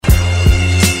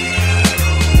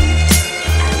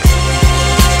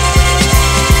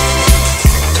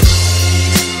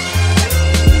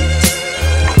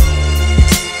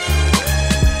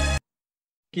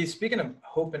speaking of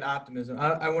hope and optimism,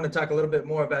 I want to talk a little bit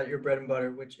more about your bread and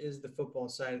butter, which is the football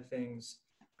side of things,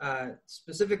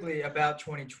 specifically about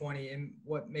 2020 and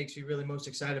what makes you really most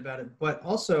excited about it. But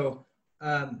also,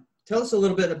 tell us a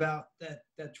little bit about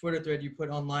that Twitter thread you put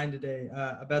online today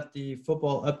about the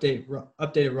football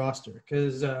updated roster,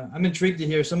 because I'm intrigued to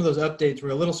hear some of those updates were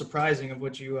a little surprising of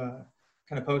what you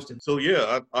kind of posted. So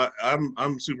yeah,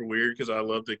 I'm super weird because I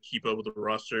love to keep up with the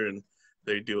roster, and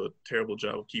they do a terrible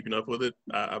job of keeping up with it.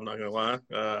 I'm not gonna lie.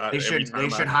 They should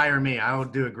hire me. I will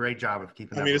do a great job of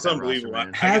keeping up with it's that unbelievable.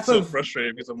 roster, man. I get so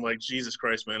frustrated because I'm like, Jesus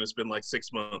Christ, man! It's been like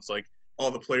 6 months. Like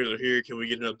all the players are here. Can we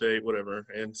get an update? Whatever.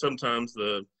 And sometimes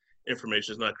the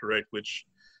information is not correct, which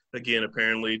again,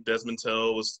 apparently Desmond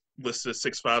Tell was listed as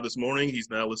 6'5" this morning. He's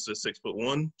now listed as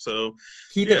 6'1". So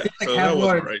yeah, so that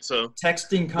wasn't right. So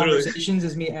texting conversations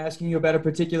is me asking you about a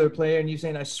particular player and you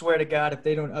saying, I swear to God, if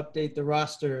they don't update the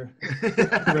roster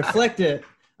to reflect it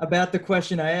about the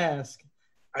question I ask.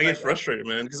 I get frustrated,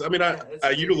 man, because I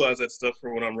utilize that stuff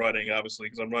for when I'm writing, obviously,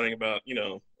 because I'm writing about,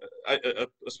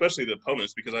 especially the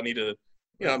opponents, because I need to,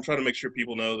 I'm trying to make sure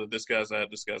people know that this guy's that,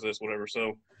 this guy's this, whatever.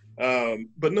 So,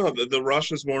 but no, the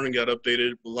roster this morning got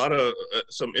updated. A lot of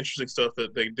some interesting stuff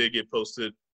that they did get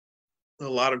posted. A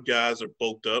lot of guys are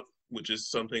bulked up, which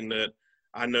is something that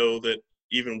I know that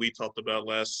even we talked about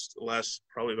last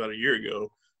probably about a year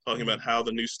ago, talking about how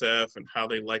the new staff and how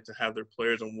they like to have their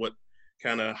players and what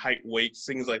kind of height, weights,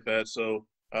 things like that. So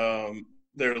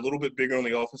they're a little bit bigger on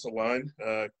the offensive line.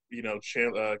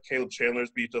 Caleb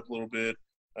Chandler's beefed up a little bit.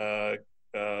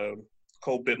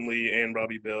 Cole Bentley and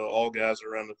Robbie Bell, all guys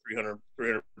are around the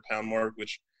 300-pound mark,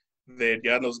 which they had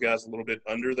gotten those guys a little bit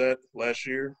under that last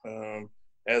year.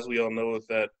 As we all know, with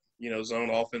that zone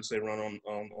offense they run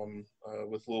on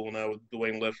with Louisville now with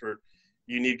Dwayne Ledford,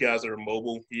 you need guys that are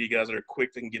mobile. You need guys that are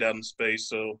quick that can get out in space.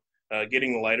 So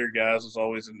getting the lighter guys is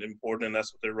always important, and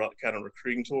that's what they're kind of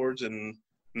recruiting towards. And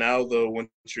now, though, once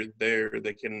you're there,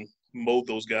 they can mold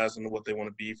those guys into what they want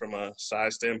to be from a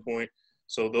size standpoint.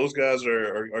 So those guys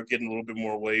are getting a little bit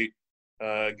more weight.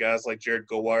 Guys like Jared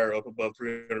Gowire up above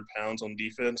 300 pounds on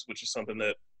defense, which is something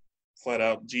that flat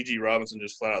out Gigi Robinson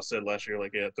just flat out said last year,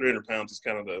 300 pounds is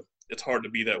kind of it's hard to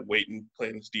be that weight and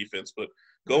playing this defense. But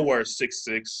Gowire is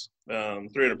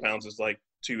 6'6". 300 pounds is like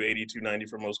 280, 290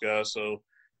 for most guys. So,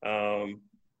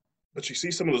 but you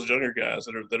see some of those younger guys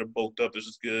that are bulked up. This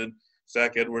is good.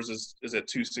 Zach Edwards is at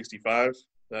 265.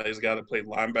 He's a guy that played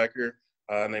linebacker,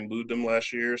 and they moved him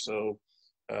last year. So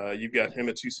you've got him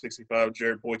at 265.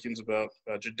 Jadarian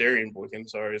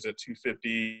Boykins, is at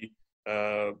 250.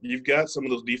 You've got some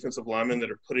of those defensive linemen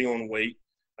that are putting on weight.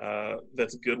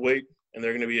 That's a good weight, and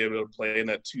they're going to be able to play in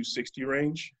that 260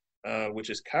 range, which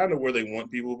is kind of where they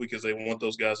want people because they want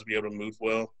those guys to be able to move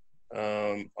well.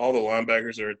 All the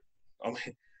linebackers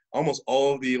almost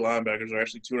all of the linebackers are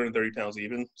actually 230 pounds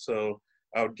even. So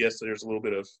I would guess that there's a little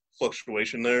bit of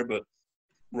fluctuation there, but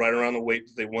right around the weight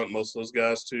that they want most of those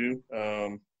guys to.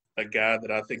 A guy that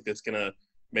I think that's going to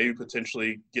maybe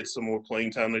potentially get some more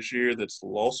playing time this year that's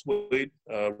lost weight,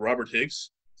 Robert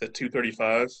Hicks, at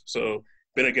 235. So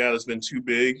been a guy that's been too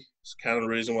big. It's kind of the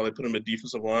reason why they put him at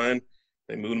defensive line.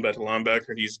 They moved him back to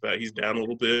linebacker. He's down a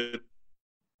little bit.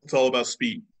 It's all about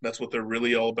speed. That's what they're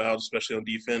really all about, especially on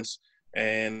defense.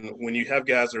 And when you have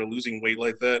guys that are losing weight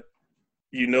like that,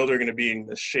 they're going to be in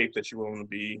the shape that you want them to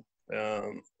be.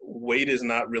 Weight is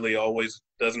not really always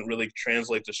 – doesn't really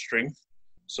translate to strength.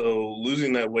 So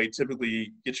losing that weight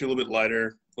typically gets you a little bit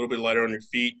lighter on your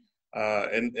feet,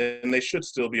 and they should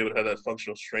still be able to have that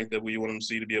functional strength that we want them to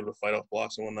see to be able to fight off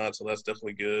blocks and whatnot. So that's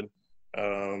definitely good.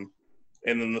 And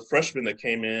then the freshmen that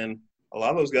came in, a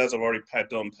lot of those guys have already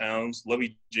packed on pounds.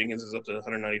 Lovey Jenkins is up to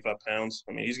 195 pounds.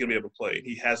 He's going to be able to play.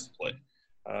 He has to play.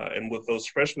 And with those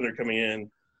freshmen that are coming in,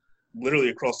 literally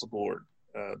across the board,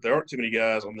 there aren't too many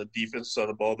guys on the defensive side of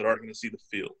the ball that aren't going to see the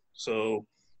field. So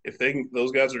if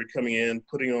those guys are coming in,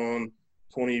 putting on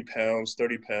 20 pounds,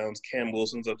 30 pounds, Cam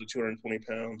Wilson's up to 220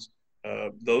 pounds,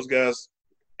 those guys,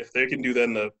 if they can do that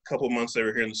in a couple of months they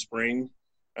were here in the spring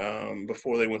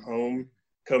before they went home,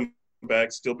 come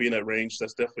back, still be in that range,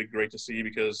 that's definitely great to see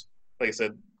because, like I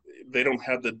said, they don't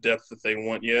have the depth that they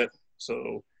want yet.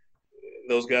 So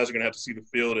those guys are going to have to see the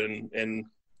field and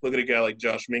look at a guy like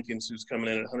Josh Minkins who's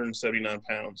coming in at 179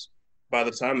 pounds. By the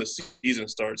time the season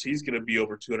starts, he's going to be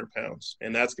over 200 pounds,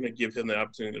 and that's going to give him the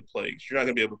opportunity to play. You're not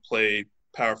going to be able to play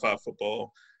Power 5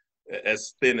 football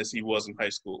as thin as he was in high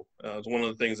school. It's one of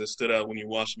the things that stood out when you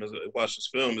watched his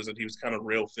film is that he was kind of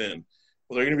rail thin.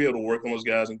 Well, they're going to be able to work on those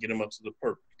guys and get them up to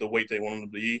the weight they want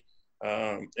them to be,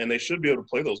 and they should be able to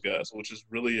play those guys, which is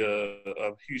really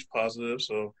a huge positive.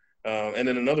 So, and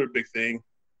then another big thing,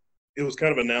 it was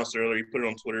kind of announced earlier. He put it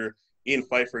on Twitter. Ian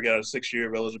Pfeiffer got a 6-year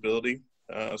of eligibility,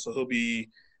 so he'll be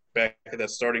back at that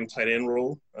starting tight end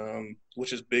role,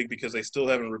 which is big because they still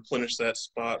haven't replenished that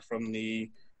spot from the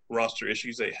roster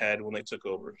issues they had when they took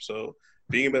over. So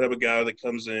being able to have a guy that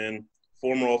comes in,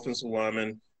 former offensive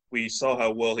lineman, we saw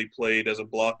how well he played as a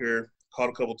blocker, caught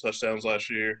a couple touchdowns last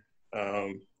year.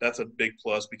 That's a big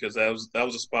plus because that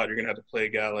was a spot you're going to have to play a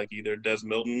guy like either Des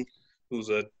Milton, who's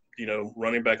a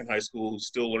running back in high school who's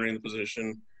still learning the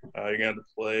position. You're going to have to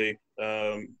play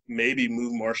maybe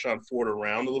move Marshawn Ford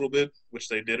around a little bit, which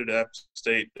they did at App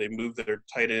State. They moved their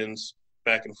tight ends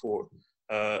back and forth,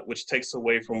 which takes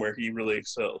away from where he really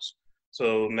excels.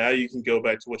 So now you can go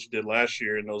back to what you did last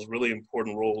year in those really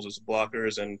important roles as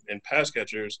blockers and pass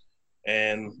catchers.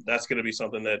 And that's going to be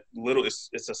something that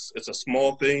it's a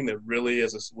small thing that really,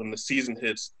 when the season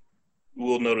hits,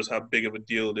 we'll notice how big of a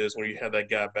deal it is when you have that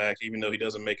guy back, even though he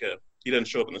doesn't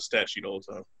show up in the stat sheet all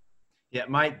the time. Yeah,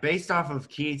 Mike, based off of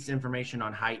Keith's information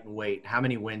on height and weight, how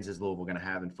many wins is Louisville going to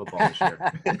have in football this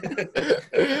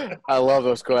year? I love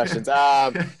those questions.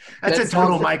 That's a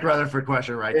total Mike Rutherford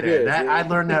question right there. Is. I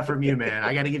learned that from you, man.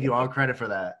 I got to give you all credit for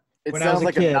that. It sounds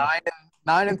like a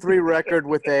 9-3 record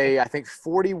with a, I think,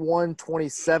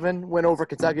 41-27 win over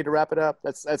Kentucky to wrap it up.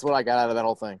 That's what I got out of that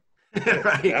whole thing.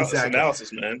 Right, exactly.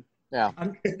 Analysis, man. Yeah.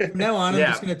 From now on, I'm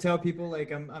just going to tell people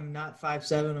like I'm not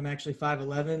 5'7", I'm actually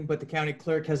 5'11", but the county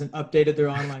clerk hasn't updated their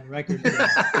online record yet,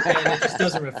 and it just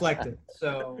doesn't reflect it.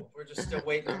 So we're just still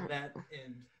waiting on that.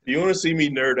 If you want to see me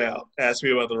nerd out, ask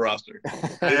me about the roster.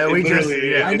 I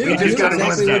knew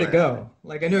exactly where to go.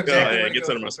 Like I knew exactly where to go. Gets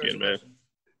under my skin, man.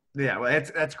 Yeah, well,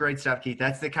 that's great stuff, Keith.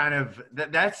 That's the kind of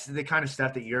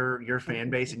stuff that your fan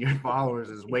base and your followers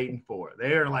is waiting for.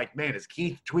 They're like, man, is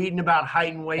Keith tweeting about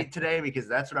height and weight today? Because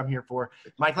that's what I'm here for.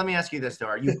 Mike, let me ask you this though: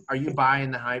 Are you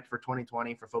buying the hype for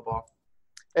 2020 for football?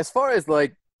 As far as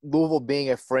like Louisville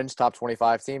being a fringe top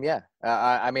 25 team, yeah.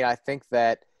 I mean, I think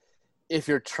that if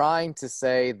you're trying to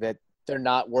say that they're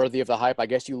not worthy of the hype, I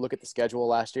guess you look at the schedule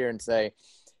last year and say,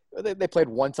 they played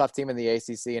one tough team in the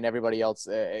ACC, and everybody else,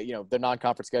 their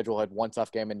non-conference schedule had one tough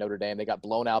game in Notre Dame. They got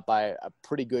blown out by a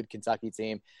pretty good Kentucky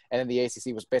team, and then the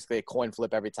ACC was basically a coin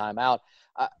flip every time out.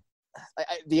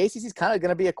 The ACC is kind of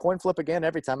going to be a coin flip again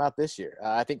every time out this year.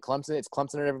 I think it's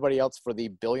Clemson and everybody else for the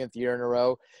billionth year in a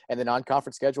row, and the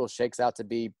non-conference schedule shakes out to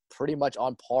be pretty much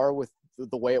on par with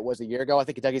the way it was a year ago. I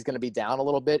think Kentucky's going to be down a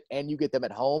little bit, and you get them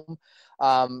at home.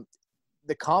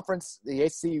 The conference, the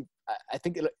ACC, I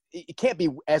think it can't be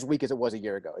as weak as it was a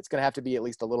year ago. It's going to have to be at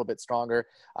least a little bit stronger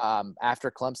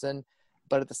after Clemson.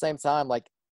 But at the same time, like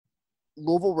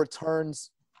Louisville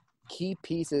returns key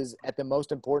pieces at the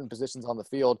most important positions on the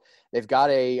field. They've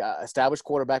got a established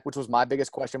quarterback, which was my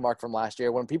biggest question mark from last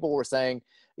year. When people were saying,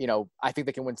 I think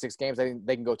they can win 6 games, I think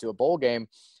they can go to a bowl game.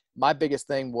 My biggest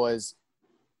thing was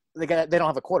they don't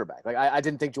have a quarterback. Like I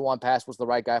didn't think Juwan Pass was the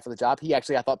right guy for the job. He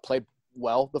actually, I thought, played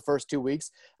well the first 2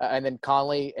 weeks. And then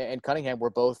Conley and Cunningham were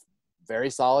both very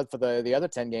solid for the other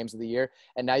 10 games of the year.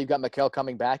 And now you've got Mikel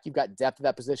coming back. You've got depth at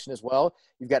that position as well.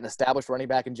 You've got an established running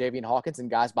back in Javian Hawkins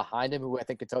and guys behind him who I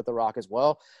think can tote the rock as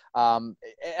well. And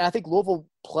I think Louisville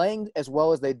playing as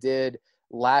well as they did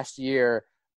last year,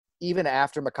 even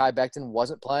after Mekhi Becton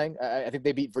wasn't playing. I think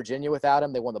they beat Virginia without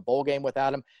him. They won the bowl game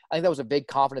without him. I think that was a big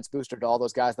confidence booster to all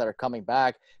those guys that are coming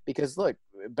back because, look,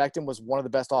 Becton was one of the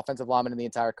best offensive linemen in the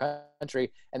entire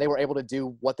country, and they were able to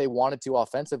do what they wanted to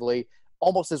offensively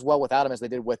almost as well without him as they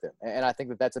did with him. And I think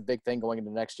that that's a big thing going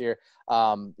into next year.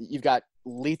 You've got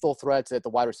lethal threats at the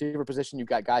wide receiver position. You've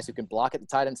got guys who can block at the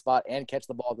tight end spot and catch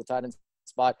the ball at the tight end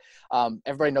spot.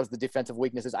 Everybody knows the defensive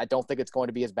weaknesses. I don't think it's going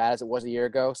to be as bad as it was a year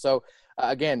ago. So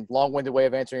again, long-winded way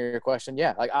of answering your question.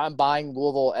 Yeah, like I'm buying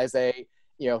Louisville as a,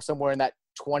 somewhere in that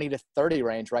 20 to 30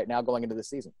 range right now going into the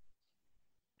season.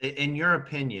 In your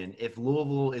opinion, if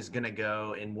Louisville is going to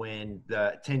go and win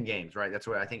the 10 games, right? That's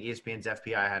what I think ESPN's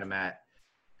FPI had them at.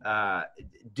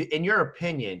 In your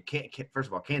opinion, first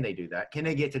of all, can they do that? Can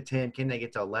they get to 10? Can they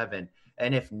get to 11?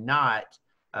 And if not,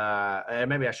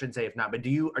 maybe I shouldn't say if not, but do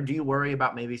you worry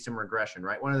about maybe some regression,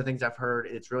 right? One of the things I've heard,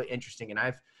 it's really interesting, and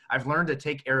I've learned to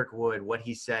take Eric Wood, what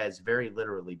he says, very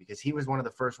literally, because he was one of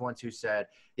the first ones who said,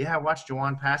 yeah, I watched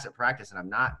Juwan Pass at practice, and I'm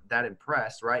not that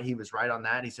impressed, right? He was right on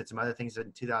that. He said some other things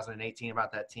in 2018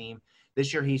 about that team.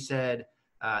 This year he said,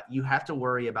 you have to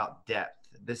worry about depth.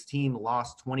 This team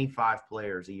lost 25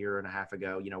 players a year and a half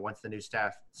ago, once the new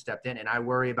staff stepped in, and I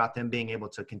worry about them being able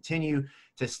to continue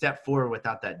to step forward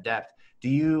without that depth. Do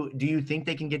you think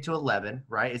they can get to 11,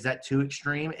 right? Is that too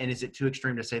extreme? And is it too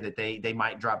extreme to say that they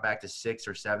might drop back to 6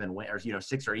 or 7 wins, or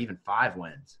 6 or even 5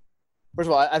 wins? First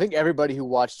of all, I think everybody who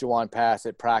watched Juwan Pass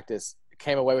at practice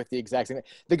came away with the exact same.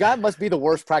 The guy must be the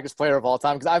worst practice player of all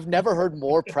time because I've never heard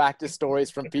more practice stories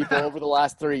from people over the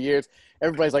last 3 years.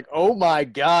 Everybody's like, "Oh my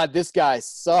God, this guy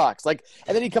sucks!" Like,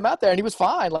 and then he'd come out there and he was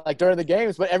fine, like during the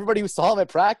games. But everybody who saw him at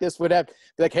practice would be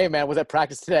like, "Hey man, was at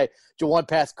practice today? Juwan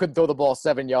Pass couldn't throw the ball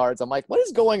 7 yards." I'm like, "What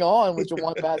is going on with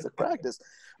Juwan Pass at practice?"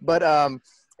 But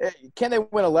can they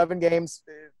win 11 games?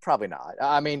 Probably not.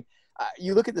 I mean,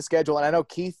 you look at the schedule, and I know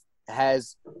Keith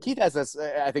has us,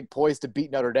 I think, poised to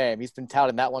beat Notre Dame. He's been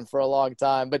touting that one for a long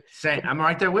time. But I'm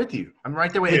right there with you. I'm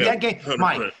right there with you. If that game,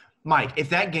 100%. Mike, if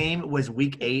that game was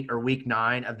week 8 or week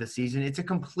 9 of the season, it's a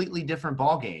completely different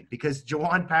ball game because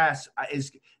Juwan Pass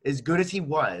is as good as he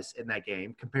was in that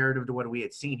game comparative to what we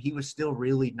had seen. He was still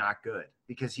really not good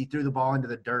because he threw the ball into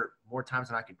the dirt more times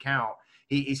than I could count.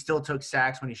 He still took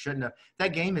sacks when he shouldn't have. That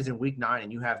game is in week 9,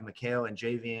 and you have Mikhail and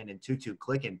Javian and Tutu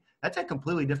clicking. That's a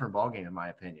completely different ballgame, in my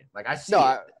opinion. Like, I see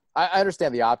it. I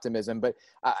understand the optimism, but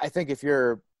I think if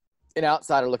you're an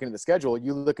outsider looking at the schedule,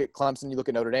 you look at Clemson, you look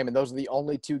at Notre Dame, and those are the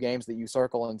only 2 games that you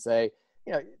circle and say,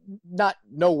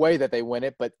 no way that they win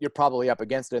it, but you're probably up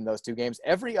against it in those 2 games.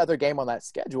 Every other game on that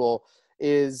schedule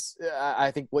is,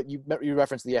 I think, what you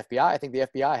referenced the FBI. I think the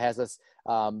FBI has us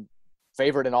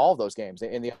favored in all of those games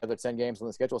in the other 10 games on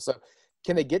the schedule. So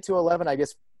can they get to 11? I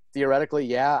guess theoretically,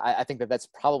 yeah. I think that's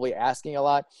probably asking a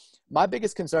lot. My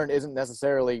biggest concern isn't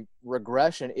necessarily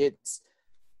regression. It's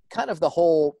kind of the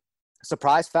whole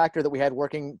surprise factor that we had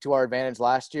working to our advantage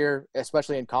last year,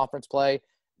 especially in conference play.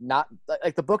 Not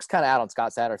like the book's kind of out on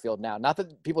Scott Satterfield now. Not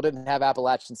that people didn't have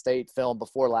Appalachian State film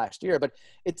before last year, but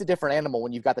it's a different animal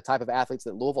when you've got the type of athletes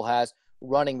that Louisville has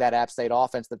running that App State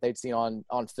offense that they'd seen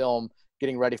on film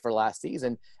getting ready for last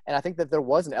season. And I think that there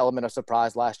was an element of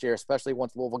surprise last year, especially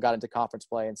once Louisville got into conference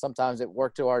play. And sometimes it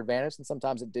worked to our advantage and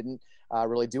sometimes it didn't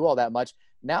really do all that much.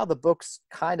 Now the book's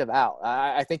kind of out.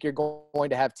 I think you're going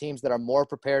to have teams that are more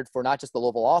prepared for not just the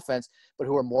Louisville offense, but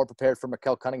who are more prepared for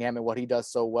Mikael Cunningham and what he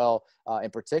does so well in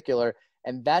particular.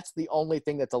 And that's the only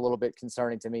thing that's a little bit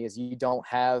concerning to me is you don't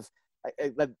have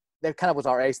that kind of was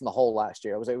our ace in the hole last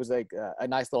year. It was like a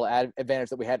nice little advantage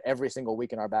that we had every single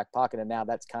week in our back pocket. And now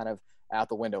that's kind of out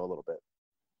the window a little bit.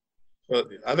 Well,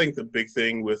 I think the big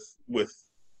thing with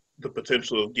the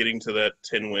potential of getting to that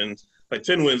 10 wins, like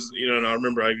 10 wins, and I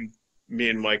remember me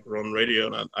and Mike were on radio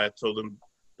and I told him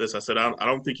this. I said, I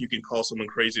don't think you can call someone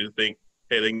crazy to think,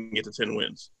 hey, they can get to 10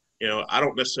 wins.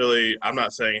 I'm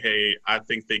not saying, hey, I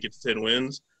think they get to 10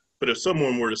 wins. But if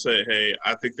someone were to say, hey,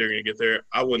 I think they're going to get there,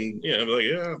 I wouldn't, I'd be like,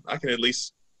 yeah, I can at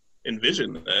least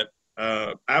envision that.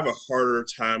 I have a harder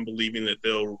time believing that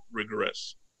they'll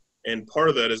regress. And part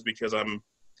of that is because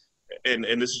and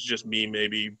this is just me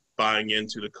maybe buying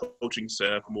into the coaching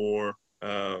staff more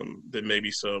than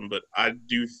maybe some, but I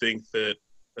do think that,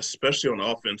 especially on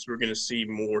offense, we're going to see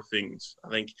more things. I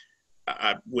think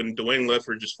when Dwayne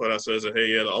Ledford just flat out says that, hey,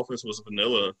 yeah, the offense was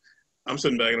vanilla, I'm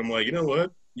sitting back and I'm like, you know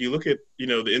what? You look at, the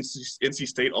NC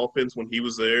State offense when he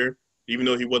was there, even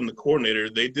though he wasn't the coordinator,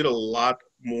 they did a lot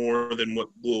more than what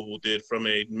Louisville did from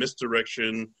a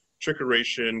misdirection,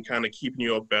 trickeration, kind of keeping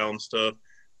you off balance stuff.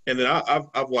 And then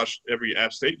I've watched every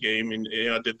App State game, and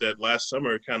I did that last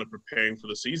summer kind of preparing for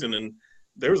the season, and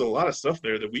there was a lot of stuff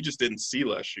there that we just didn't see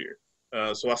last year.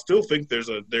 So I still think there's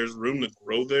room to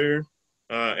grow there.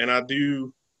 And I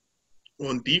do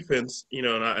on defense,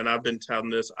 and I've been touting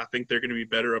this, I think they're going to be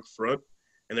better up front.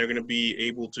 And they're going to be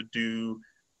able to do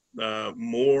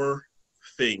more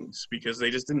things because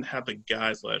they just didn't have the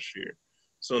guys last year.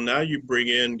 So now you bring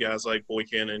in guys like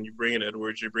Boykin and you bring in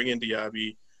Edwards, you bring in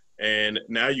Diaby, and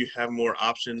now you have more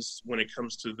options when it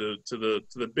comes to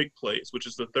the big plays, which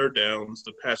is the third downs,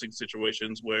 the passing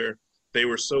situations where they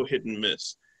were so hit and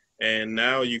miss. And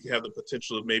now you have the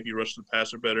potential of maybe rush the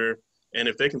passer better. And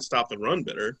if they can stop the run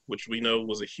better, which we know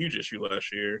was a huge issue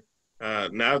last year,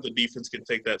 now the defense can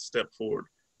take that step forward.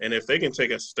 And if they can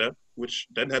take a step, which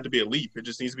doesn't have to be a leap, it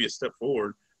just needs to be a step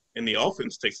forward, and the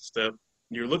offense takes a step,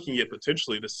 you're looking at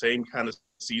potentially the same kind of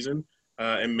season.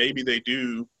 And maybe they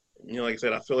do, like I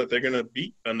said, I feel like they're going to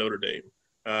beat a Notre Dame.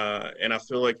 And I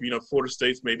feel like, Florida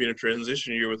State's maybe in a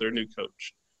transition year with their new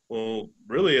coach. Well,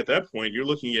 really at that point, you're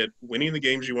looking at winning the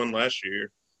games you won last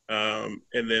year, and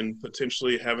then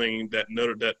potentially having that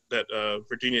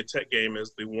Virginia Tech game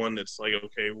as the one that's like,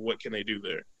 okay, what can they do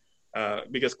there?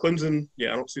 Because Clemson,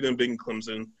 I don't see them being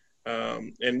Clemson.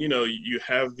 And, you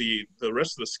have the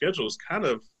rest of the schedule is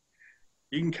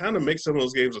you can kind of make some of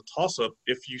those games a toss-up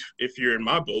if you're in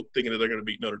my boat thinking that they're going to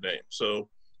beat Notre Dame. So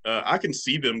I can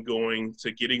see them going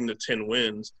to getting the 10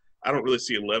 wins. I don't really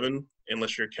see 11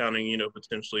 unless you're counting,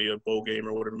 potentially a bowl game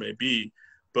or whatever it may be.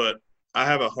 But I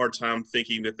have a hard time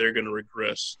thinking that they're going to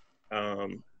regress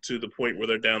to the point where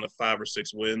they're down to 5 or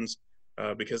 6 wins.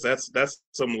 because that's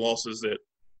some losses that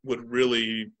would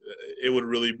really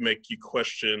make you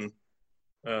question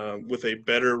with a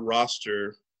better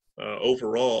roster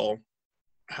overall,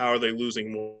 how are they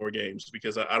losing more games?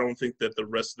 Because I don't think that the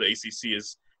rest of the ACC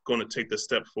is going to take the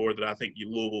step forward that I think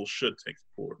Louisville should take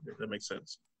forward, if that makes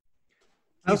sense.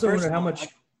 I also wonder how much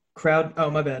crowd –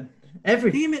 oh, my bad.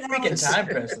 Every Damn it, freaking Alex. time,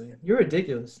 Presley. You're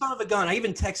ridiculous. Son of a gun. I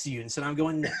even texted you and said I'm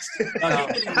going next.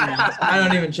 I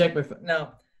don't even check my phone.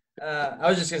 No. I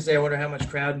was just going to say I wonder how much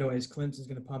crowd noise Clemson's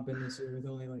going to pump in this year with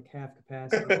only like half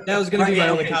capacity. That was going to be my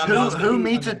only comment. Who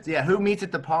meets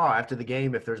at the paw after the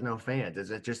game if there's no fans?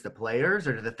 Is it just the players,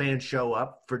 or do the fans show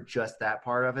up for just that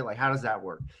part of it? Like, how does that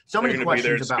work? So many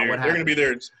questions about what happens. They're going to be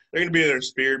there. They're going to be there in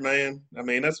spirit, man. I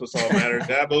mean, that's what's all matters.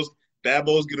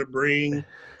 Dabo's going to bring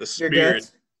the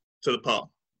spirit to the paw.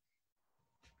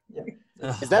 Yeah.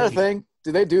 Is that a thing?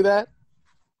 Do they do that?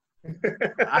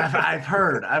 I've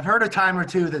heard a time or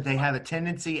two that they have a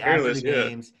tendency after the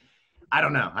games. I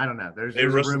don't know. There's a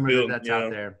rumor that's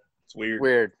out there. It's weird.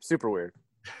 Weird. Super weird.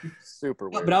 Super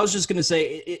weird. But I was just going to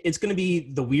say it's going to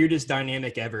be the weirdest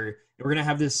dynamic ever. We're going to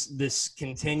have this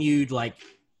continued like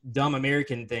dumb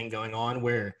American thing going on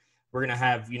where we're going to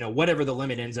have, whatever the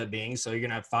limit ends up being. So you're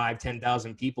going to have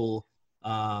 5,000-10,000 people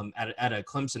at a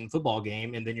Clemson football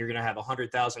game, and then you're going to have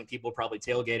 100,000 people probably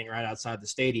tailgating right outside the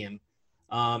stadium.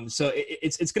 So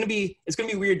it's going to be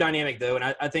a weird dynamic though.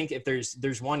 And I think if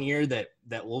there's 1 year that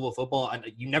Louisville football, and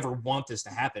you never want this to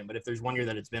happen, but if there's 1 year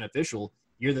that it's beneficial,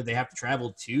 year that they have to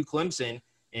travel to Clemson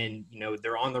and,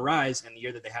 they're on the rise, and the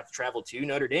year that they have to travel to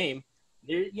Notre Dame,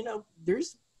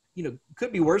 there's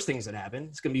could be worse things that happen.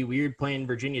 It's going to be weird playing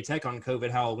Virginia Tech on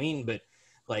COVID Halloween, but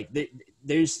like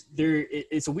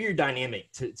it's a weird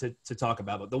dynamic to talk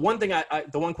about. But the one thing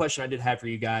the one question I did have for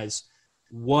you guys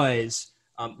was,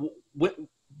 what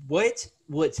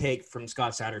will it take from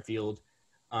Scott Satterfield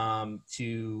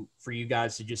for you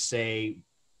guys to just say,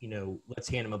 let's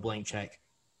hand him a blank check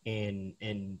and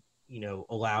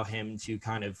allow him to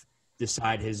kind of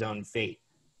decide his own fate?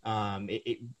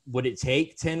 Would it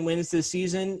take 10 wins this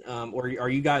season, or are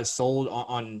you guys sold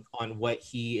on what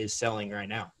he is selling right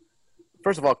now?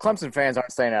 First of all, Clemson fans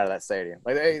aren't staying out of that stadium.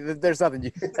 Like, there's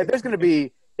nothing. There's going to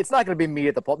be. It's not going to be me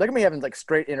at the Paul. They're going to be having like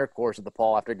straight intercourse at the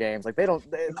Paul after games. Like they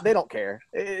don't care.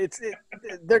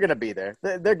 They're going to be there.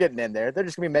 They're getting in there. They're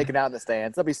just going to be making out in the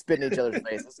stands. They'll be spitting in each other's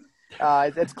faces.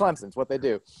 It's Clemson. It's what they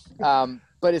do.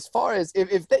 But as far as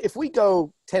if we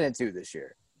go 10-2 this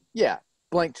year, yeah,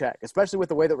 blank check. Especially with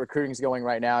the way that recruiting is going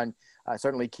right now, and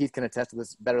certainly Keith can attest to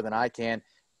this better than I can.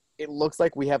 It looks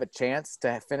like we have a chance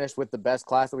to finish with the best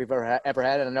class that we've ever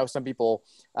had. And I know some people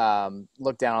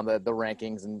look down on the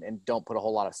rankings and don't put a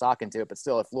whole lot of stock into it. But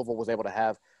still, if Louisville was able to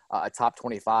have a top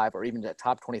 25 or even a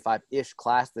top 25-ish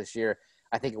class this year,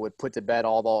 I think it would put to bed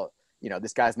all the,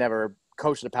 this guy's never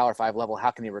coached at a Power 5 level.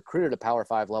 How can he recruit at a Power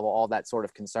 5 level? All that sort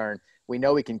of concern. We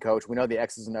know he can coach. We know the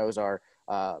X's and O's are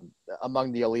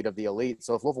among the elite of the elite.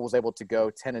 So if Louisville was able to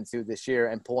go 10-2 this year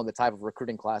and pull in the type of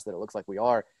recruiting class that it looks like we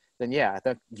are, then yeah, I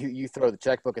think you throw the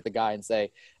checkbook at the guy and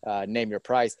say, name your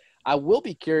price. I will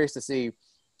be curious to see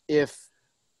if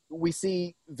we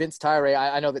see Vince Tyra.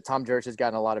 I know that Tom Jurich has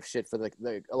gotten a lot of shit for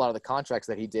a lot of the contracts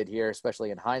that he did here, especially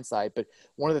in hindsight. But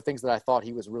one of the things that I thought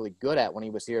he was really good at when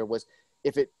he was here was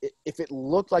if it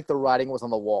looked like the writing was on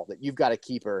the wall that you've got a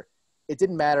keeper, it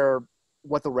didn't matter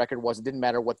what the record was. It didn't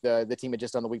matter what the team had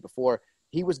just done the week before.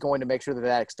 He was going to make sure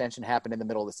that extension happened in the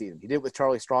middle of the season. He did it with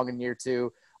Charlie Strong in year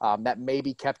 2. That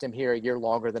maybe kept him here a year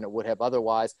longer than it would have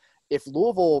otherwise. If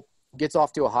Louisville gets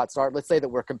off to a hot start, let's say that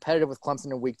we're competitive with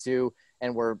Clemson in week 2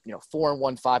 and we're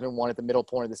 4-1, 5-1 at the middle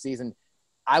point of the season,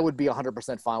 I would be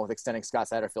 100% fine with extending Scott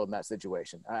Satterfield in that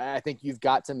situation. I think you've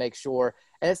got to make sure,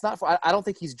 and it's not – I don't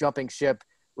think he's jumping ship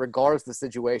regardless of the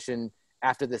situation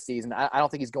after this season. I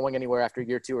don't think he's going anywhere after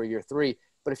year 2 or year 3.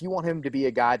 But if you want him to be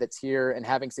a guy that's here and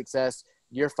having success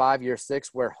year 5, year 6,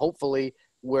 where hopefully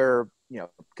we're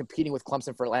competing with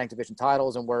Clemson for Atlantic Division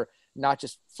titles, and we're not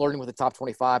just flirting with the top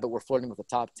 25, but we're flirting with the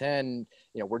top 10.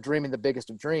 We're dreaming the biggest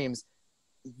of dreams.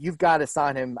 You've got to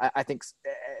sign him, I think,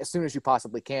 as soon as you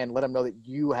possibly can. Let him know that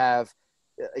you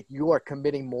are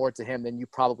committing more to him than you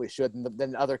probably should,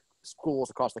 than other schools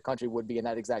across the country would be in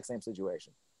that exact same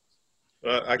situation.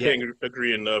 I can't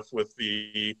agree enough with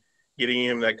the getting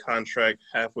him that contract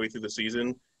halfway through the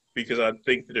season, because I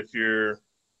think that if you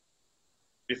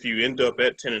end up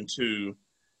at 10-2,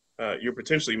 you're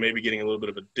potentially maybe getting a little bit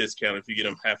of a discount if you get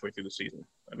him halfway through the season.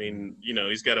 I mean,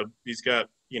 he's got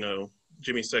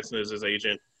Jimmy Sexton as his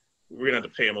agent. We're gonna have to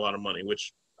pay him a lot of money,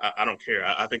 which I don't care.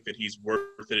 I think that he's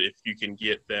worth it if you can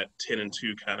get that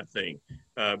 10-2 kind of thing.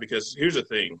 Because here's the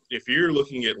thing: if you're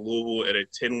looking at Louisville at a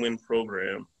 10-win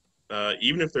program,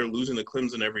 even if they're losing to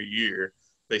Clemson every year,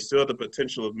 they still have the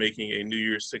potential of making a New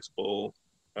Year's Six bowl,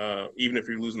 even if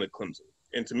you're losing to Clemson.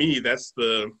 And to me, that's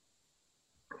the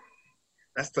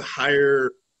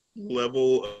higher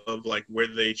level of like where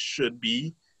they should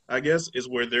be, I guess, is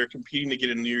where they're competing to get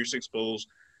in New Year's Six bowls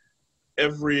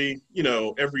every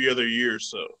other year or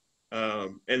so.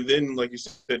 And then, like you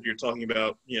said, you're talking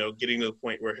about, getting to the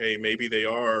point where, hey, maybe they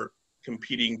are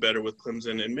competing better with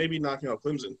Clemson and maybe knocking out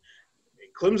Clemson.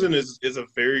 Clemson is a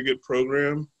very good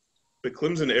program, but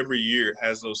Clemson every year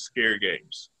has those scare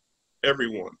games,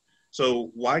 everyone.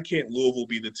 So why can't Louisville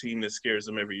be the team that scares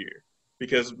them every year?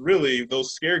 Because really,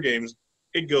 those scare games,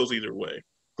 it goes either way.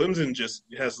 Clemson just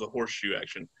has the horseshoe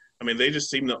action. I mean, they just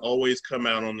seem to always come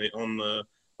out on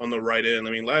the right end.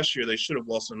 I mean, last year they should have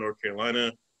lost to North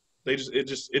Carolina. It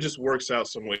just works out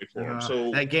some way for them.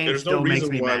 So that game there's still no makes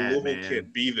reason me why mad, Louisville man.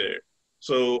 can't be there.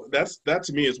 So that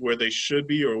to me is where they should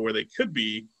be or where they could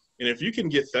be. And if you can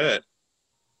get that,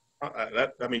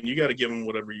 you got to give him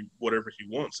whatever he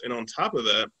wants. And on top of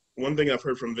that, one thing I've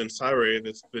heard from Vince Tyra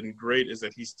that's been great is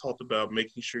that he's talked about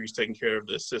making sure he's taking care of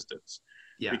the assistants.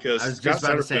 Yeah, because I was just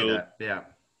about to say that. Yeah,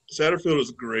 Satterfield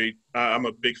is great. I'm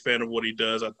a big fan of what he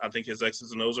does. I think his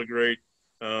X's and O's are great,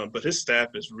 but his staff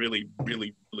is really,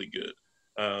 really, really good.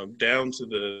 Down to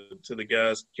the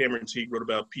guys. Cameron Teague wrote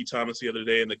about Pete Thomas the other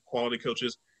day and the quality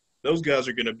coaches. Those guys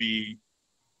are going to be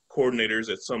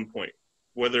coordinators at some point,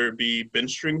 whether it be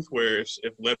bench strength, where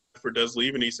if Ledford does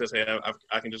leave and he says, hey,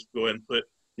 I can just go ahead and put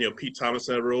Pete Thomas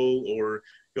in that role, or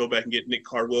go back and get Nick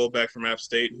Cardwell back from App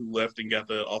State, who left and got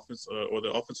the offense or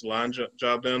the offensive line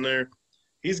job down there.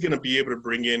 He's going to be able to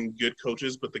bring in good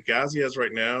coaches, but the guys he has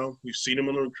right now, we've seen him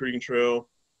on the recruiting trail,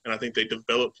 and I think they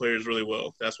develop players really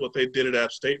well. That's what they did at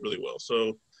App State really well.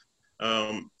 So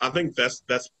I think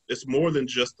it's more than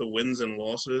just the wins and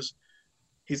losses.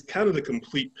 He's kind of the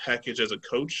complete package as a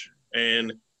coach,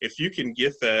 and if you can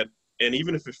get that, and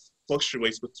even if it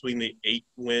fluctuates between the 8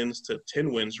 wins to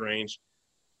 10 wins range,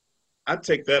 I'd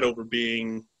take that over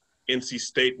being NC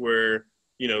State, where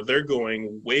they're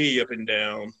going way up and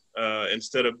down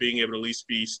instead of being able to at least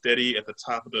be steady at the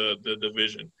top of the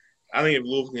division. I think if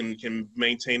Louisville can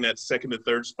maintain that second to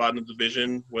third spot in the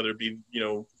division, whether it be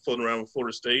floating around with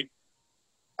Florida State,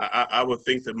 I would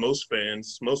think that most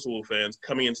Louisville fans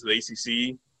coming into the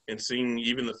ACC and seeing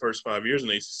even the first 5 years in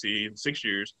the ACC in 6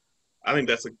 years, I think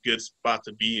that's a good spot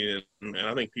to be in, and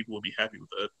I think people will be happy with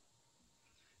that.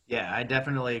 Yeah, I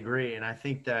definitely agree, and I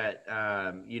think that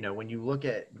when you look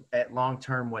at long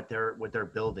term what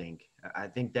they're building, I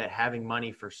think that having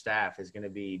money for staff is going to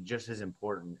be just as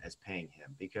important as paying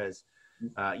him, because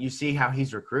you see how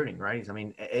he's recruiting, right?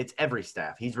 It's every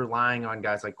staff. He's relying on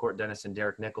guys like Court Dennis and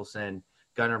Derek Nicholson,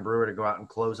 Gunnar Brewer to go out and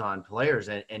close on players.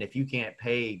 And if you can't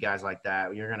pay guys like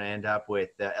that, you're going to end up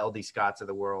with the LD Scotts of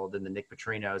the world and the Nick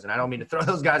Petrinos. And I don't mean to throw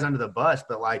those guys under the bus,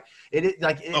 but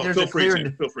there's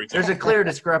a clear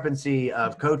discrepancy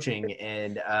of coaching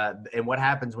and what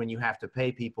happens when you have to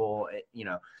pay people,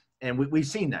 and we've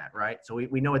seen that, right? So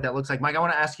we know what that looks like. Mike, I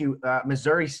want to ask you,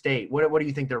 Missouri State, what do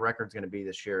you think their record's going to be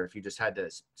this year if you just had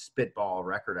to spitball a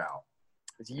record out?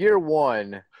 It's year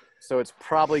 1. So it's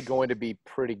probably going to be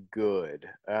pretty good.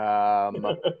 We'll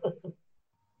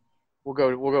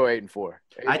go 8-4.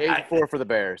 8-4 for the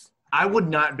Bears. I would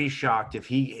not be shocked if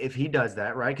he does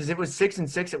that, right? Because it was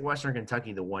 6-6 at Western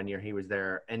Kentucky the one year he was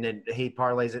there, and then he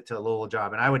parlays it to a Louisville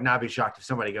job. And I would not be shocked if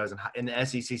somebody goes in the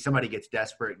SEC, somebody gets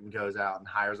desperate and goes out and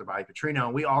hires a Bobby Petrino,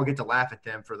 and we all get to laugh at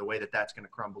them for the way that's going to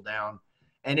crumble down.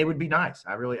 And it would be nice.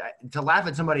 To laugh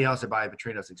at somebody else at Bobby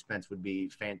Petrino's expense would be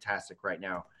fantastic right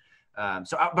now.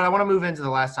 But I want to move into the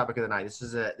last topic of the night. This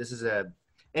is a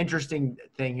interesting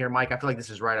thing here, Mike. I feel like this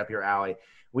is right up your alley.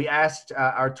 We asked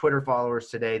our Twitter followers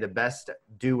today the best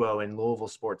duo in Louisville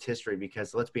sports history,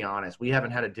 because let's be honest, we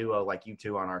haven't had a duo like you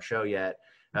two on our show yet.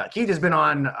 Keith has been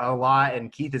on a lot,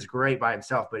 and Keith is great by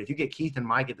himself. But if you get Keith and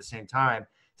Mike at the same time,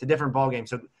 it's a different ballgame.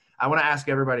 So I want to ask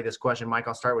everybody this question. Mike,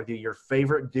 I'll start with you. Your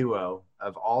favorite duo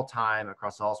of all time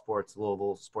across all sports,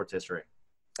 Louisville sports history?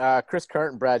 Chris Curran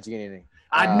and Brad Giannini.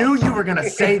 I knew you were going to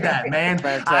say that, man.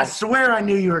 Fantastic. I swear I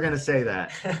knew you were going to say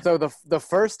that. So the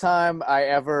first time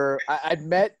I'd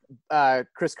met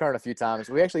Chris Curran a few times.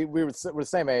 We were the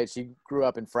same age. He grew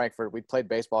up in Frankfurt. We played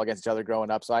baseball against each other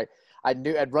growing up. So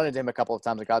I'd run into him a couple of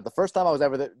times in college. The first time I was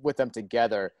ever with them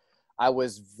together, I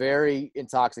was very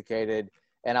intoxicated.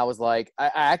 And I was like, I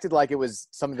acted like it was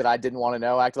something that I didn't want to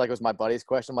know. I acted like it was my buddy's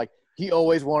question. I'm like, he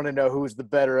always wanted to know who's the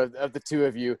better of the two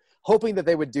of you, hoping that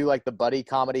they would do like the buddy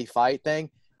comedy fight thing.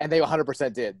 And they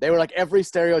 100% did. They were like every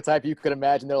stereotype you could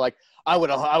imagine. They're like, I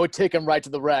would take him right to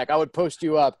the rack. I would post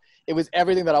you up. It was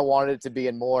everything that I wanted it to be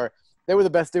and more. They were the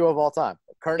best duo of all time.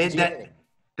 Kurt and Giannini.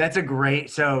 That's a great.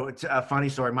 So it's a funny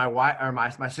story. My wife or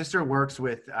my sister works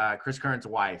with Chris Curran's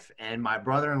wife, and my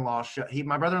brother-in-law.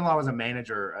 My brother-in-law was a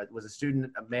manager, was a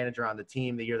student manager on the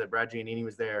team the year that Brad Giannini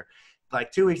was there.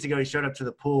 Like 2 weeks ago, he showed up to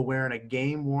the pool wearing a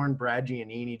game-worn Brad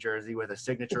Giannini jersey with a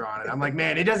signature on it. I'm like,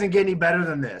 man, it doesn't get any better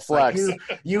than this. Flex.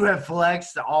 Like you have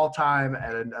flexed all time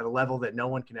at a level that no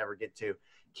one can ever get to.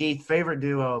 Keith, favorite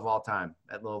duo of all time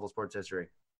at Louisville sports history?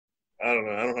 I don't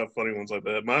know. I don't have funny ones like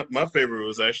that. My favorite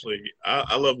was actually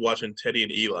I love watching Teddy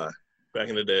and Eli back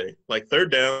in the day. Like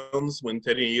third downs when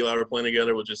Teddy and Eli were playing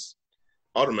together was just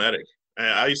automatic.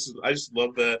 I just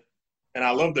love that, and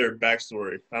I love their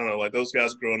backstory. I don't know, like those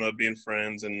guys growing up being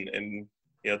friends, and you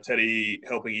know Teddy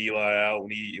helping Eli out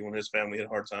when his family had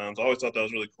hard times. I always thought that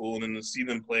was really cool, and then to see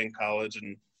them play in college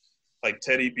and like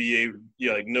Teddy be able,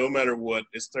 like no matter what,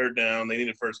 it's third down, they need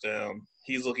a first down.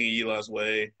 He's looking Eli's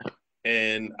way.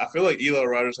 And I feel like Eli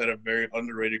Rogers had a very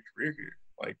underrated career here.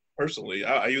 Like, personally,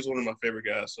 he was one of my favorite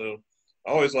guys. So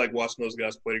I always like watching those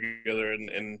guys play together.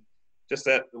 And just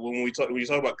that when you talk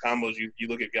about combos, you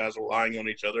look at guys relying on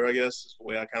each other, I guess, is the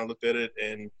way I kind of looked at it.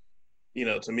 And, you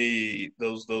know, to me,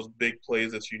 those big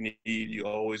plays that you need, you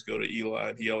always go to Eli,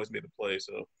 and he always made the play.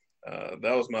 So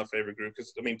that was my favorite group.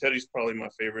 Because, I mean, Teddy's probably my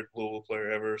favorite Louisville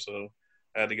player ever. So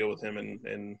I had to go with him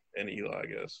and Eli, I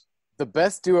guess. The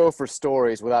best duo for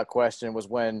stories, without question, was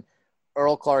when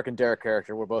Earl Clark and Derek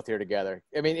Character were both here together.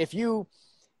 I mean, if you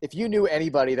knew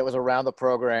anybody that was around the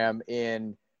program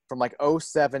from like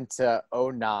 07 to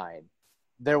 09,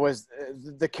 there was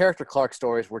the Character Clark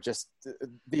stories were just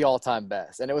the all-time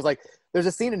best. And it was like there's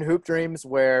a scene in Hoop Dreams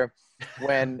where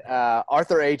when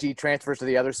Arthur Agee transfers to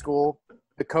the other school,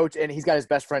 the coach, and he's got his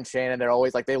best friend Shannon, they're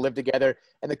always like they live together,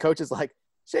 and the coach is like,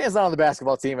 Shannon's not on the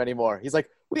basketball team anymore. He's like,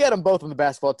 we had them both on the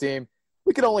basketball team.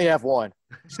 We could only have one.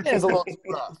 Shannon's a little too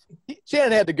rough.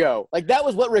 Shannon had to go. Like, that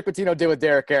was what Rick Pitino did with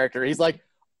Derek Character. He's like,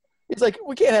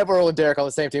 we can't have Earl and Derek on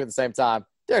the same team at the same time.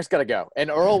 Derek's got to go. And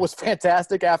Earl was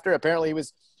fantastic after. Apparently, he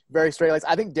was very straight-laced.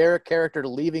 I think Derek Character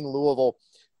leaving Louisville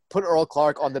put Earl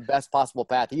Clark on the best possible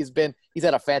path. He's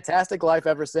had a fantastic life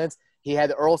ever since. He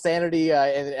had Earl Sanity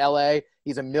in L.A.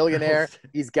 He's a millionaire.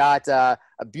 He's got a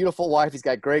beautiful wife. He's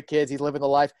got great kids. He's living the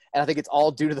life. And I think it's all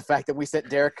due to the fact that we sent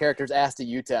Derek Character's ass to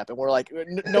UTEP. And we're like,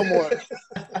 no more.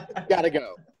 Got to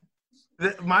go.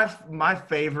 My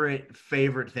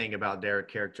favorite thing about Derek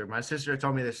Character, my sister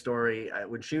told me this story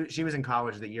when she was in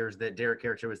college the years that Derek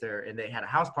Character was there, and they had a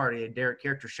house party and Derek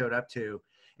Character showed up to.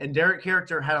 And Derek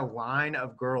Character had a line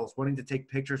of girls wanting to take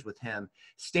pictures with him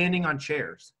standing on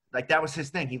chairs. Like, that was his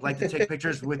thing. He liked to take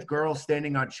pictures with girls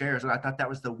standing on chairs. And I thought that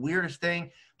was the weirdest thing,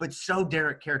 but so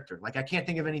Derek Character. Like, I can't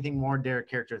think of anything more Derek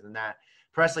Character than that.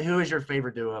 Presley, who is your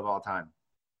favorite duo of all time?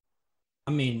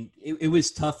 I mean, it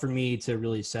was tough for me to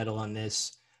really settle on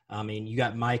this. I mean, you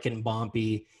got Mike and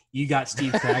Bompy. You got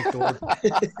Steve Kragthorpe.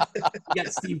 You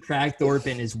got Steve Kragthorpe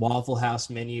and his Waffle House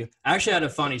menu. I actually had a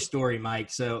funny story, Mike.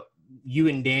 So you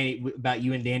and Danny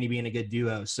being a good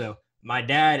duo. So my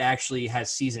dad actually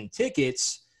has season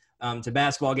tickets to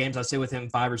basketball games. I sit with him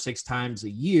 5 or 6 times a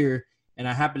year, and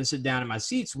I happened to sit down in my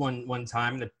seats one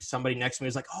time, and somebody next to me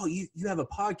was like, "Oh, you have a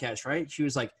podcast, right?" She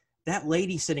was like, "That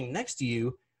lady sitting next to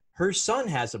you, her son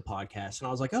has a podcast." And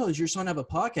I was like, "Oh, does your son have a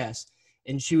podcast?"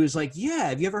 And she was like, "Yeah,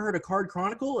 have you ever heard of Card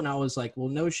Chronicle?" And I was like, "Well,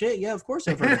 no shit. Yeah, of course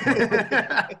I've heard of Card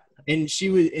Chronicle." And she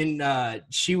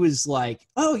was like,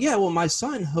 "Oh yeah, well, my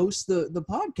son hosts the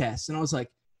podcast." And I was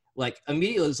like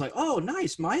immediately was like, "Oh,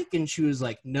 nice, Mike." And she was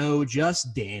like, "No,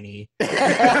 just Danny."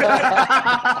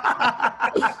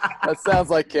 That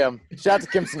sounds like Kim. Shout out to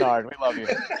Kim Snard. We love you.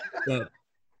 So,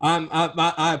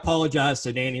 I apologize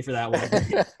to Danny for that one.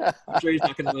 I'm sure he's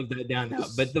not going to live that down now.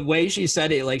 But the way she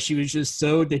said it, like she was just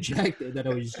so dejected that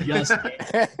it was just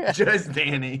Danny. Just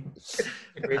Danny.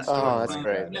 Great story. Oh, that's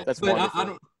great. That's but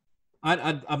wonderful.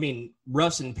 I mean,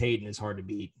 Russ and Peyton is hard to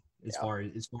beat as far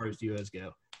as duos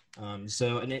go.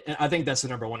 And I think that's the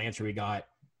number one answer we got.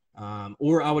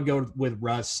 Or I would go with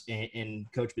Russ and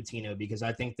Coach Pitino, because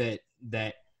I think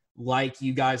that like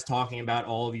you guys talking about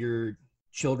all of your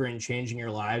children changing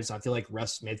your lives, I feel like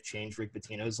Russ Smith changed Rick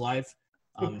Pitino's life.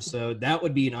 So that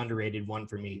would be an underrated one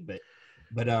for me.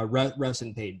 But Russ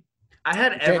and Peyton. I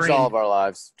had changed all of our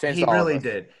lives. He really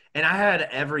did. And I had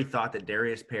every thought that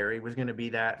Darius Perry was going to be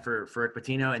that for Rick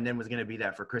Pitino, and then was going to be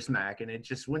that for Chris Mack. And it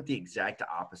just went the exact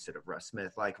opposite of Russ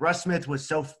Smith. Like, Russ Smith was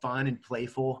so fun and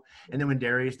playful. And then when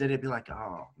Darius did it, it'd be like,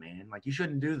 oh man, like you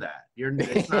shouldn't do that.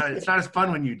 It's not as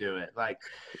fun when you do it. Like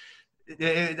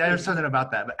there's something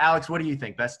about that. But Alex, what do you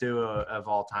think? Best duo of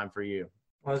all time for you?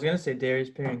 I was gonna say Darius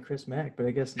Perry and Chris Mack, but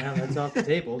I guess now that's off the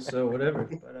table. So whatever.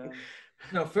 But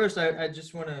No, first I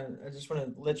just wanna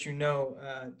let you know,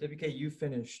 WKU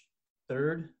finished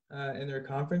third in their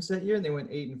conference that year, and they went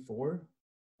 8-4.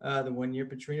 The 1 year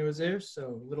Petrino was there,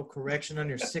 so a little correction on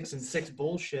your 6-6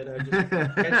 bullshit. I just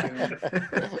catch you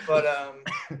on. But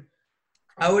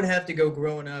I would have to go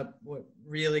growing up. What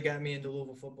really got me into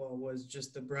Louisville football was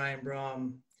just the Brian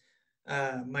Brom,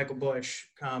 Michael Bush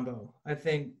combo. I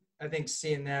think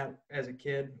seeing that as a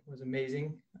kid was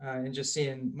amazing, and just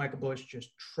seeing Michael Bush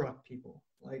just truck people,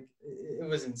 like it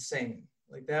was insane.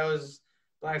 Like that was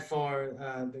by far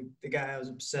the guy I was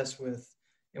obsessed with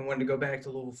and wanted to go back to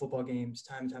Louisville football games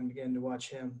time and time again to watch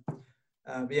him.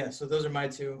 But yeah, so those are my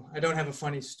two. I don't have a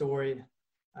funny story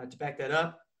to back that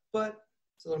up, but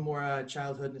it's a little more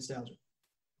childhood nostalgia.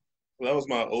 Well, that was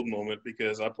my old moment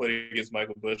because I played against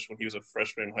Michael Bush when he was a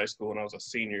freshman in high school and I was a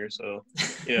senior. So,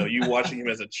 you watching him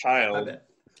as a child,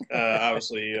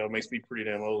 obviously, makes me pretty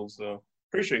damn old. So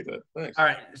appreciate that. Thanks. All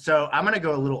right, so I'm going to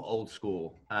go a little old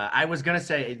school. I was going to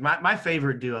say my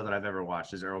favorite duo that I've ever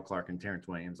watched is Earl Clark and Terrence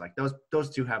Williams. Like those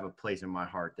two have a place in my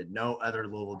heart that no other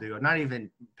Louisville duo, not even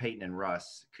Peyton and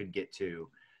Russ, could get to.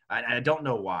 I don't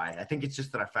know why. I think it's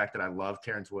just the fact that I love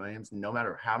Terrence Williams. No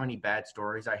matter how many bad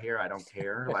stories I hear, I don't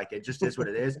care. Like, it just is what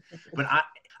it is.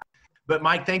 But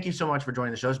Mike, thank you so much for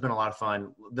joining the show. It's been a lot of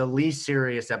fun. The least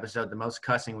serious episode, the most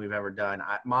cussing we've ever done.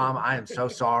 Mom, I am so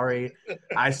sorry.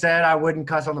 I said I wouldn't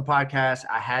cuss on the podcast.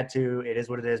 I had to. It is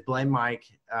what it is. Blame Mike.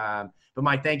 But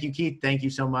Mike, thank you. Keith, thank you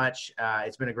so much.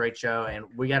 It's been a great show, and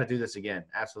we got to do this again.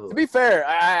 Absolutely. To be fair,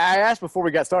 I asked before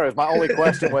we got started. My only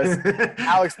question was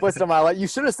how explicit am I? Like, you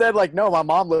should have said, like, no, my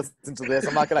mom listens to this.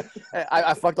 I'm not going to –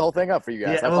 I fucked the whole thing up for you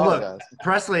guys. Yeah, well, look,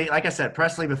 Presley, like I said,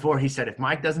 before, he said, if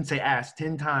Mike doesn't say ass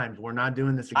 10 times, we're not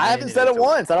doing this again. I haven't said it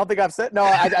once. I don't think I've said – no,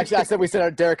 I said we sent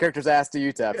our Derek Character's ass to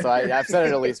UTEP, so I've said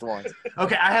it at least once.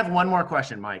 Okay, I have one more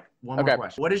question, Mike. One more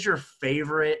question. What is your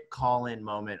favorite call-in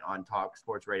moment on Talk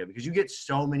Sports Radio? Because you get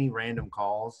so many random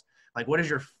calls. Like, what is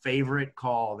your favorite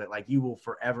call that, like, you will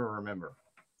forever remember?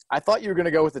 I thought you were going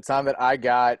to go with the time that I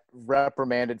got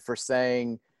reprimanded for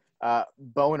saying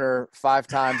boner 5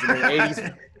 times in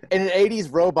an 80s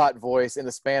robot voice in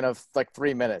the span of like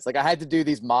 3 minutes. Like, I had to do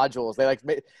these modules.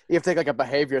 You have to take like a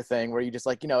behavior thing where you just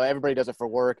like, everybody does it for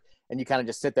work and you kind of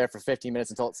just sit there for 15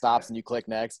 minutes until it stops and you click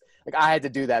next. Like, I had to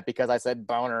do that because I said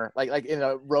boner like in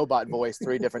a robot voice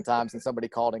 3 different times and somebody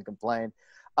called and complained.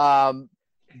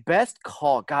 Best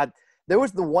call. God, there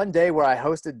was the one day where I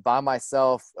hosted by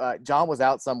myself. John was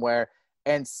out somewhere,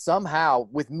 and somehow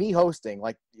with me hosting,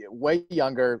 like way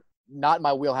younger, not in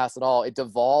my wheelhouse at all, it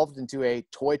devolved into a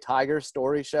Toy Tiger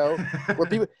story show where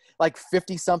people like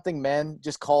 50-something men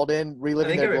just called in,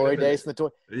 reliving their glory days from the toy.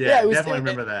 Yeah, it was, definitely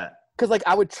remember that. Because like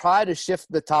I would try to shift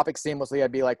the topic seamlessly.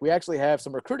 I'd be like, we actually have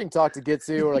some recruiting talk to get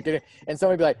to, or like, and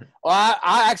somebody'd be like,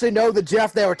 I actually know the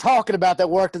Jeff they were talking about that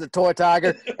worked at the Toy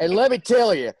Tiger, and let me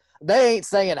tell you, they ain't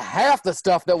saying half the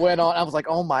stuff that went on. I was like,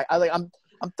 oh my, I'm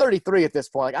 33 at this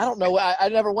point. Like, I don't know. I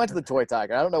never went to the Toy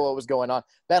Tiger. I don't know what was going on.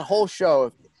 That whole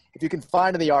show, if you can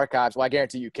find in the archives, well, I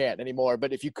guarantee you can't anymore.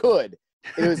 But if you could,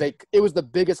 it was the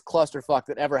biggest clusterfuck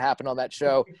that ever happened on that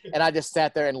show. And I just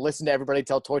sat there and listened to everybody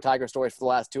tell Toy Tiger stories for the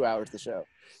last 2 hours of the show.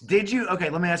 Okay,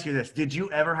 let me ask you this. Did you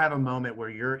ever have a moment where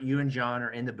you and John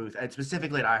are in the booth, and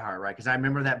specifically at iHeart, right? Because I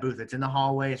remember that booth. It's in the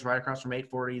hallway. It's right across from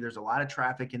 840. There's a lot of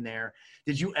traffic in there.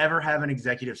 Did you ever have an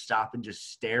executive stop and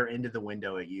just stare into the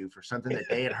window at you for something that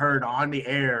they had heard on the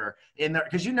air in there?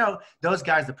 Because those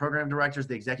guys, the program directors,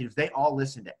 the executives, they all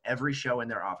listen to every show in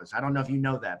their office. I don't know if you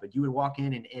know that, but you would walk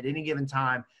in and at any given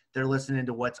time, they're listening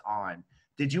to what's on.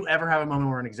 Did you ever have a moment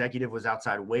where an executive was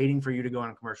outside waiting for you to go on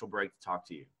a commercial break to talk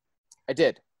to you? I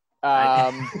did.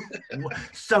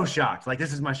 So shocked. Like,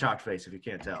 this is my shocked face if you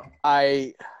can't tell.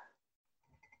 I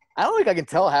don't think I can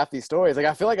tell half these stories. Like,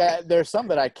 I feel like there's some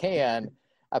that I can.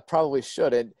 I probably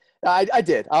shouldn't. I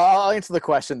did. I'll answer the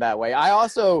question that way. I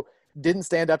also didn't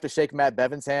stand up to shake Matt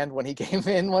Bevan's hand when he came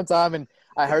in one time, and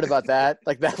I heard about that.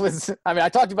 Like, that was – I mean, I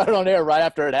talked about it on air right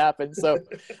after it happened. So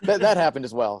that happened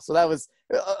as well. So that was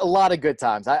a lot of good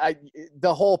times.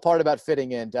 The whole part about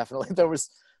fitting in, definitely, there was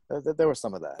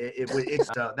some of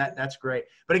that. That's great.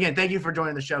 But again, thank you for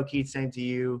joining the show, Keith. Same to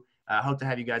you. Hope to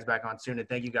have you guys back on soon. And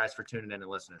thank you guys for tuning in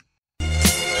and listening.